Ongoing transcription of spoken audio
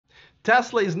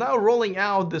Tesla is now rolling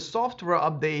out the software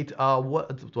update,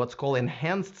 what's called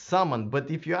enhanced summon. But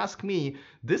if you ask me,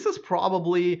 this is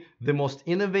probably the most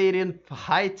innovative,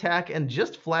 high-tech, and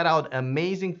just flat-out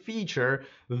amazing feature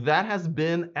that has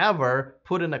been ever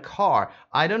put in a car.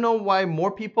 I don't know why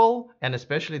more people, and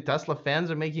especially Tesla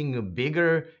fans, are making a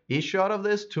bigger issue out of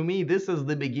this. To me, this is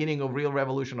the beginning of real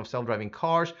revolution of self-driving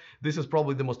cars. This is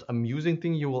probably the most amusing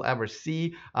thing you will ever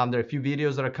see. There are a few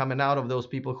videos that are coming out of those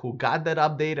people who got that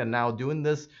update and now doing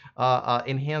this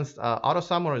enhanced auto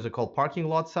summon, or is it called parking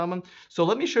lot summon? So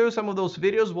let me show you some of those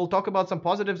videos. We'll talk about some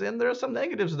positives, and there are some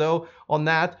negatives though on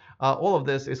that. All of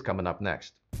this is coming up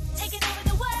next.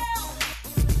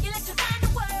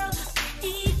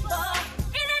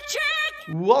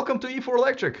 Welcome to E4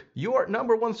 Electric, your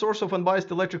 #1 source of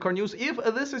unbiased electric car news. If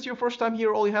this is your first time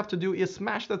here, all you have to do is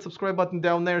smash that subscribe button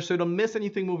down there so you don't miss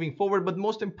anything moving forward. But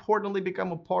most importantly,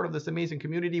 become a part of this amazing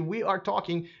community. We are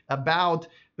talking about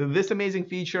this amazing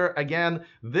feature. Again,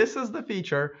 this is the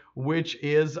feature which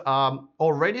is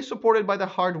already supported by the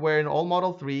hardware in all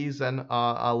Model 3s and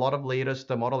a lot of latest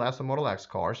Model S and Model X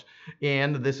cars.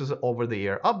 And this is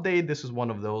over-the-air update. This is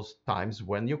one of those times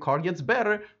when your car gets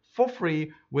better for free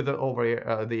with the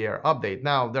over-the-air update.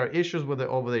 Now, there are issues with the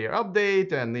over-the-air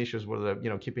update and issues with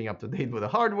the, keeping up to date with the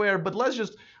hardware, but let's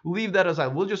just leave that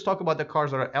aside. We'll just talk about the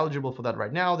cars that are eligible for that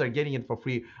right now. They're getting it for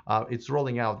free. It's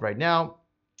rolling out right now.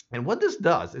 And what this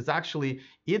does is actually,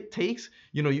 it takes,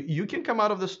 you can come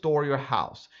out of the store, your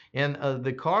house, and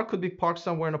the car could be parked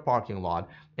somewhere in a parking lot.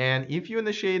 And if you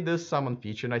initiate this summon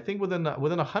feature, and I think within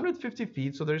 150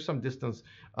 feet, so there's some distance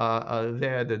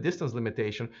there, the distance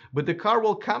limitation, but the car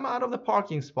will come out of the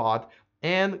parking spot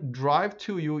and drive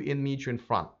to you and meet you in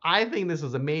front. I think this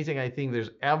is amazing. I think there's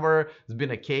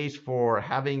been a case for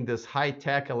having this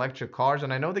high-tech electric cars,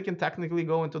 and I know they can technically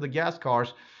go into the gas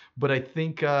cars, but I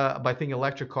think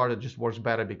electric car that just works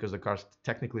better because the car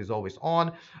technically is always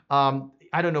on.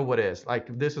 I don't know what is.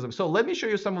 Like, this is, so let me show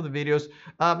you some of the videos.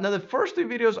 Now the first two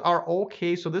videos are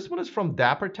okay. So this one is from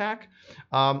Dapper Tech.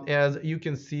 As you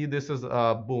can see, this is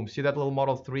boom. See that little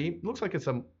Model 3? Looks like it's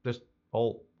just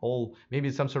maybe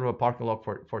it's some sort of a parking lot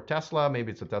for Tesla.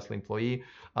 Maybe it's a Tesla employee.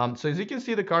 So as you can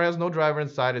see, the car has no driver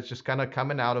inside. It's just kind of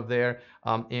coming out of there.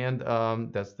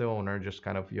 That's the owner. Just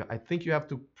kind of, I think you have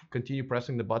to continue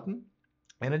pressing the button,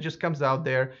 and it just comes out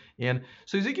there. And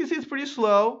so as you can see, it's pretty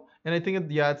slow. And I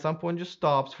think at some point just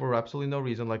stops for absolutely no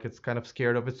reason, like it's kind of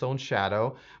scared of its own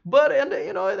shadow. But it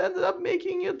ended up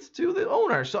making it to the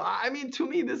owner. So I mean, to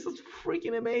me, this is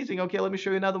freaking amazing. Okay, let me show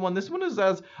you another one. This one is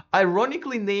as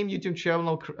ironically named YouTube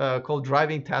channel called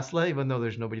Driving Tesla, even though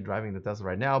there's nobody driving the Tesla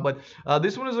right now. But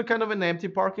this one is a kind of an empty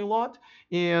parking lot,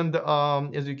 and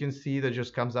as you can see, that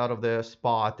just comes out of the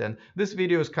spot. And this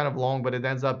video is kind of long, but it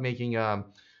ends up making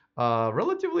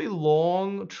relatively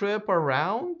long trip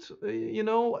around,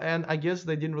 and I guess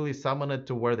they didn't really summon it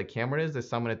to where the camera is. They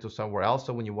summoned it to somewhere else.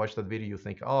 So when you watch that video, you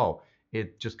think, oh,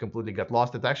 it just completely got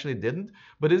lost. It actually didn't.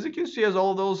 But as you can see, as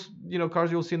all those,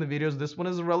 cars you'll see in the videos, this one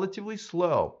is relatively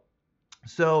slow.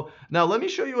 So now let me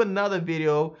show you another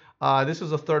video. This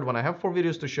is the third one. I have 4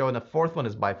 videos to show, and the fourth one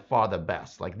is by far the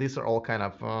best. Like, these are all kind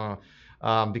of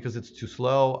because it's too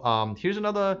slow. Here's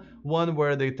another one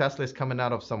where the Tesla is coming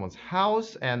out of someone's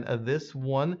house, and this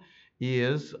one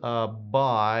is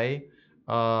by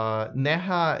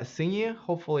Neha Singh.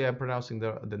 Hopefully I'm pronouncing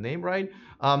the name right.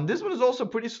 This one is also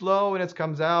pretty slow when it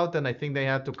comes out, and I think they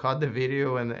had to cut the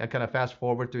video and kind of fast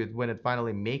forward to it when it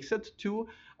finally makes it to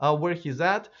where he's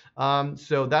at.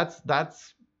 So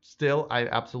that's still, I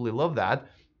absolutely love that.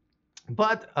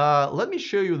 But let me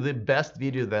show you the best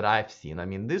video that I've seen. I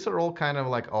mean, these are all kind of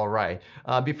like, all right.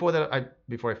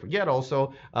 Before I forget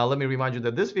also, let me remind you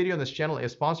that this video on this channel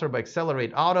is sponsored by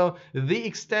Accelerate Auto, the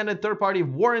extended third-party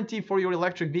warranty for your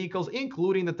electric vehicles,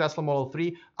 including the Tesla Model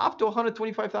 3, up to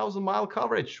 125,000 mile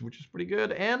coverage, which is pretty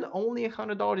good, and only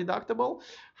 $100 deductible,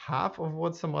 half of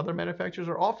what some other manufacturers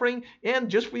are offering. And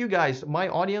just for you guys, my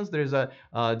audience, there's a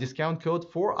discount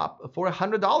code for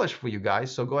 $100 for you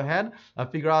guys. So go ahead,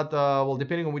 figure out, well,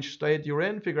 depending on which state you're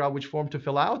in, figure out which form to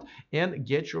fill out and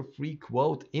get your free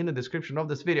quote in the description of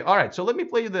this video. All right, so let me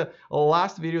play you the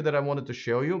last video that I wanted to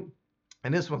show you.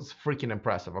 And this one's freaking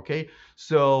impressive, okay?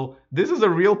 So this is a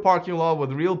real parking lot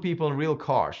with real people and real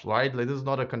cars, right? Like, this is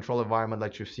not a controlled environment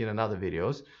like you've seen in other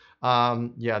videos.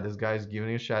 Yeah, this guy's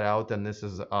giving a shout out, and this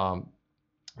is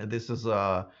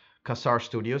Kassar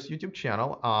Studios YouTube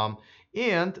channel.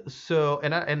 And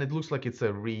it looks like it's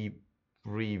a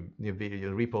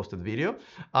reposted video.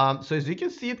 So as you can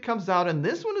see, it comes out, and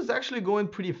this one is actually going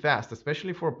pretty fast,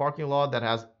 especially for a parking lot that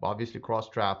has obviously cross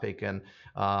traffic, and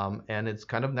it's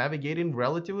kind of navigating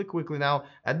relatively quickly. Now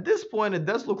at this point, it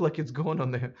does look like it's going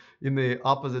on in the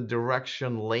opposite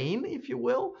direction lane, if you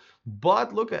will,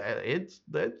 but look, it's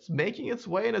making its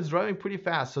way and it's driving pretty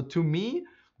fast. So to me,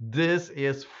 this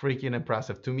is freaking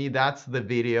impressive. To me, that's the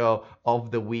video of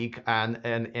the week,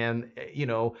 and you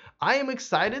know, I am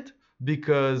excited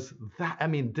because that, I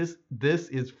mean, this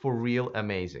is for real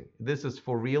amazing. This is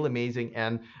for real amazing,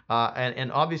 and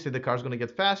obviously the car's going to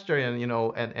get faster, and you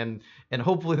know, and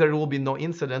hopefully there will be no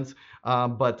incidents.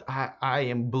 But I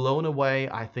am blown away.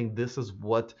 I think this is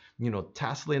what, you know,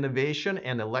 Tesla innovation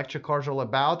and electric cars are all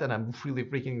about, and I'm really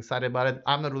freaking excited about it.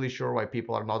 I'm not really sure why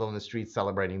people are not on the streets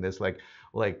celebrating this,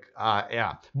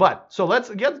 yeah. But so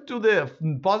let's get to the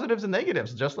positives and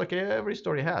negatives, just like every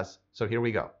story has. So here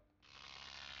we go.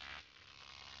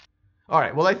 All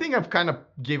right, well, I think I've kind of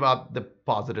gave out the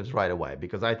positives right away,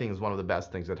 because I think it's one of the best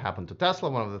things that happened to Tesla,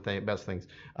 one of the best things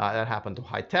that happened to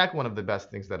high tech, one of the best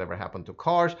things that ever happened to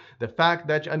cars. The fact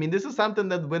that, I mean, this is something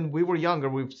that when we were younger,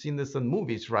 we've seen this in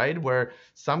movies, right? Where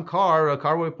a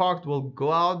car we parked will go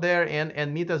out there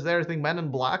and meet us there. I think Man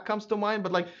in Black comes to mind,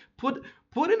 but like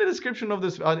put in the description of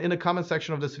this, in the comment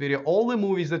section of this video, all the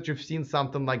movies that you've seen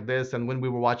something like this, and when we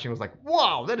were watching, it was like,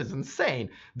 wow, that is insane.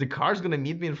 The car's gonna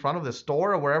meet me in front of the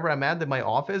store or wherever I'm at in my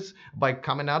office by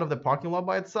coming out of the parking lot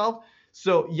by itself.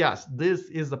 So yes, this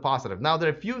is the positive. Now there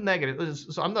are a few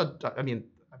negatives, so I'm not, I mean,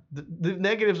 the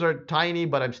negatives are tiny,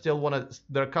 but I'm still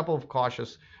there are a couple of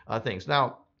cautious things.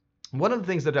 Now, one of the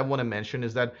things that I want to mention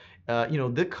is that, you know,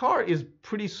 the car is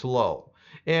pretty slow.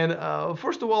 And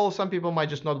first of all, some people might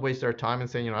just not waste their time and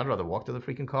saying, you know, I'd rather walk to the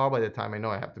freaking car. By the time I know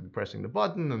I have to be pressing the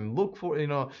button and look for, you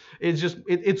know, it's just,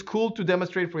 it's cool to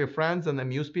demonstrate for your friends and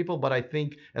amuse people. But I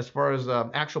think as far as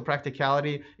actual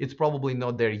practicality, it's probably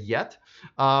not there yet.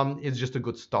 It's just a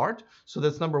good start. So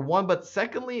that's number one. But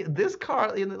secondly, this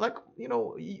car, like, you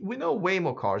know, we know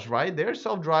Waymo cars, right? They're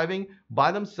self-driving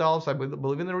by themselves. I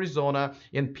believe in Arizona,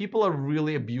 and people are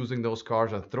really abusing those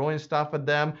cars and throwing stuff at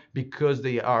them because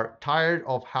they are tired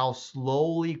of how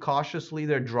slowly, cautiously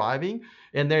they're driving,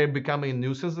 and they're becoming a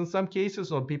nuisance in some cases.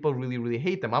 So people really, really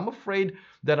hate them. I'm afraid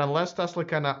that unless Tesla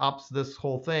kind of ups this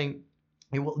whole thing,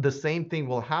 the same thing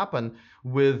will happen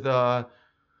with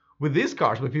these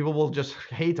cars, but people will just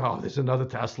hate, oh, there's another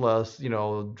Tesla, you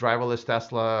know, driverless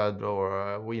Tesla,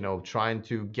 or, you know, trying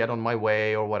to get on my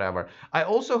way or whatever. I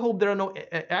also hope there are no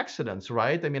accidents,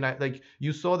 right? I mean, like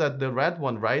you saw that the red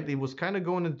one, right? It was kind of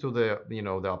going into the, you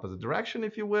know, the opposite direction,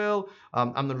 if you will.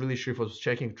 I'm not really sure if it was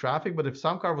checking traffic, but if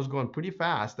some car was going pretty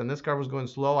fast and this car was going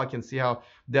slow, I can see how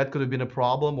that could have been a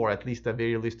problem, or at least a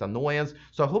very least annoyance.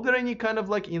 So I hope there are any kind of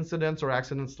like incidents or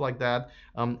accidents like that,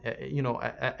 you know,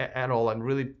 at all. I'm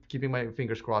really keeping my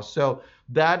fingers crossed. So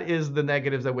that is the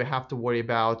negatives that we have to worry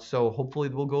about. So hopefully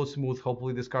it will go smooth.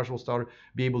 Hopefully these cars will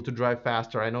be able to drive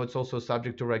faster. I know it's also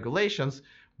subject to regulations,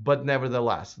 but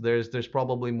nevertheless, there's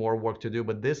probably more work to do.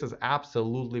 But this is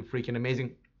absolutely freaking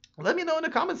amazing. Let me know in the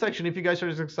comment section if you guys are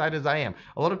as excited as I am.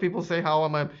 A lot of people say how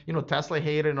I'm a, you know, Tesla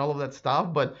hater and all of that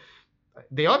stuff, but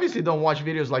they obviously don't watch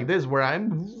videos like this where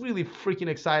I'm really freaking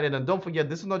excited. And don't forget,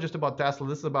 this is not just about Tesla.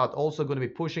 This is about also going to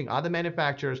be pushing other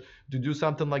manufacturers to do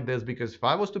something like this. Because if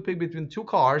I was to pick between two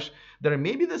cars that are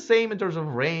maybe the same in terms of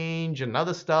range and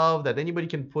other stuff that anybody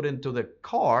can put into the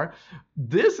car,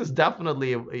 this is definitely,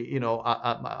 you know,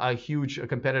 a huge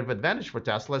competitive advantage for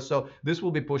Tesla. So this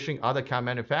will be pushing other car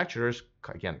manufacturers.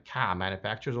 Again, car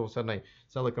manufacturers. All of a sudden, I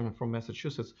sound like I'm from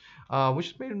Massachusetts,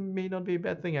 which may not be a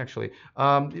bad thing, actually.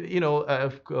 You know,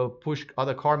 push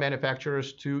other car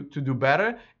manufacturers to do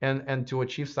better and to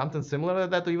achieve something similar to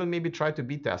that, or even maybe try to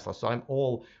beat Tesla. So I'm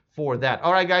all for that.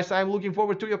 All right, guys, I'm looking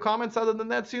forward to your comments. Other than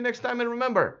that, see you next time, and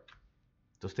remember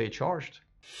to stay charged.